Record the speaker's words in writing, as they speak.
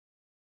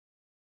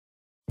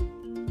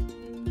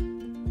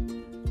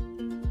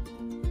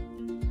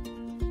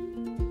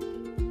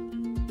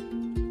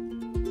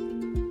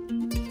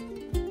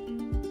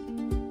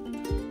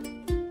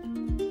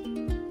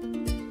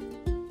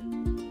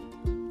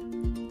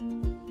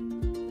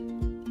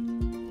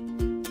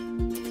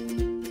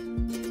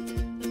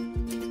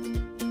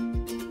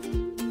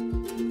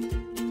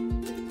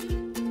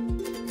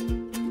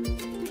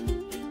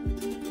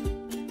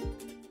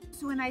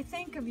I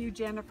think of you,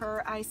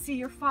 Jennifer, I see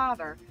your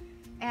father,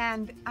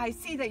 and I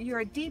see that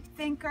you're a deep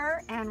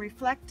thinker and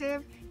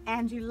reflective,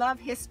 and you love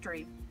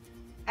history.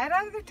 At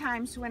other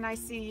times when I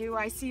see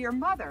your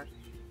mother,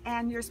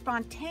 and you're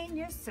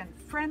spontaneous and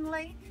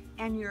friendly,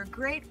 and you're a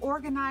great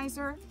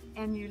organizer,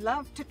 and you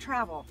love to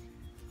travel.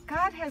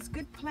 God has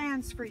good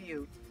plans for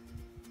you.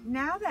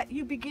 Now that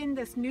you begin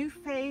this new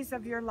phase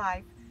of your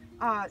life,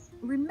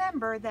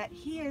 remember that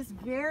He is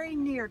very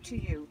near to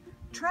you.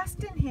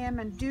 Trust in Him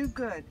and do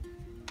good.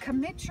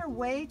 Commit your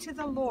way to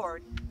the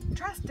Lord.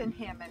 Trust in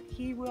Him and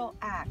He will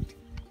act.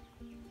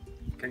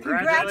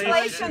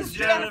 Congratulations,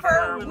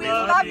 Jennifer. We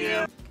love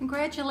you.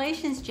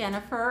 Congratulations,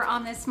 Jennifer,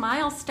 on this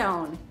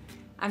milestone.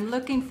 I'm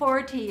looking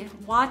forward to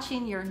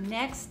watching your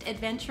next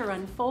adventure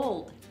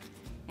unfold.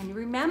 And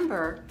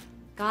remember,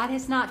 God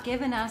has not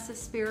given us a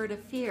spirit of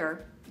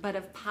fear, but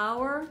of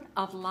power,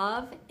 of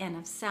love, and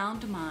of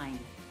sound mind.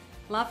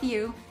 Love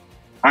you.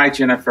 Hi,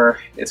 Jennifer.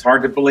 It's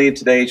hard to believe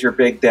today is your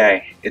big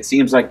day. It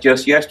seems like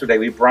just yesterday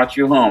we brought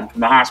you home from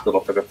the hospital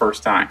for the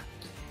first time.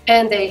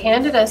 And they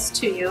handed us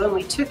to you, and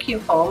we took you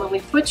home, and we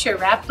put your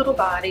wrapped little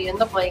body in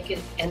the blanket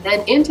and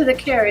then into the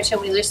carriage, and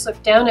we just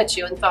looked down at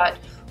you and thought,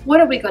 what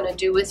are we going to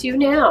do with you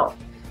now?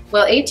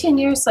 Well, 18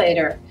 years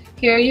later,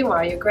 here you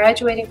are. You're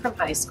graduating from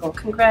high school.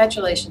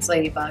 Congratulations,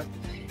 Ladybug.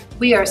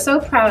 We are so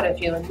proud of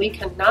you, and we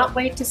cannot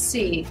wait to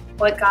see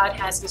what God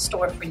has in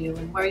store for you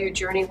and where your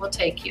journey will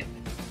take you.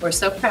 We're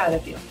so proud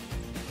of you.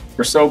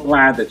 We're so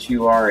glad that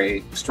you are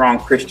a strong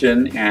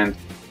Christian, and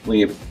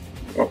we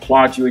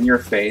applaud you in your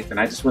faith. And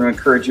I just want to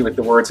encourage you with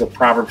the words of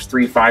Proverbs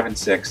 3, 5, and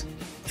 6.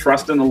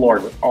 Trust in the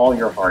Lord with all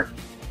your heart,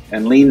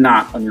 and lean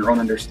not on your own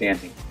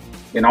understanding.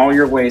 In all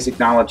your ways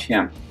acknowledge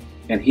Him,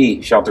 and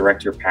He shall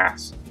direct your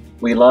paths.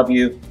 We love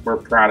you. We're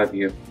proud of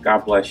you. God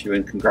bless you,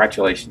 and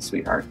congratulations,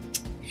 sweetheart.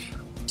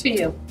 To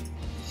you.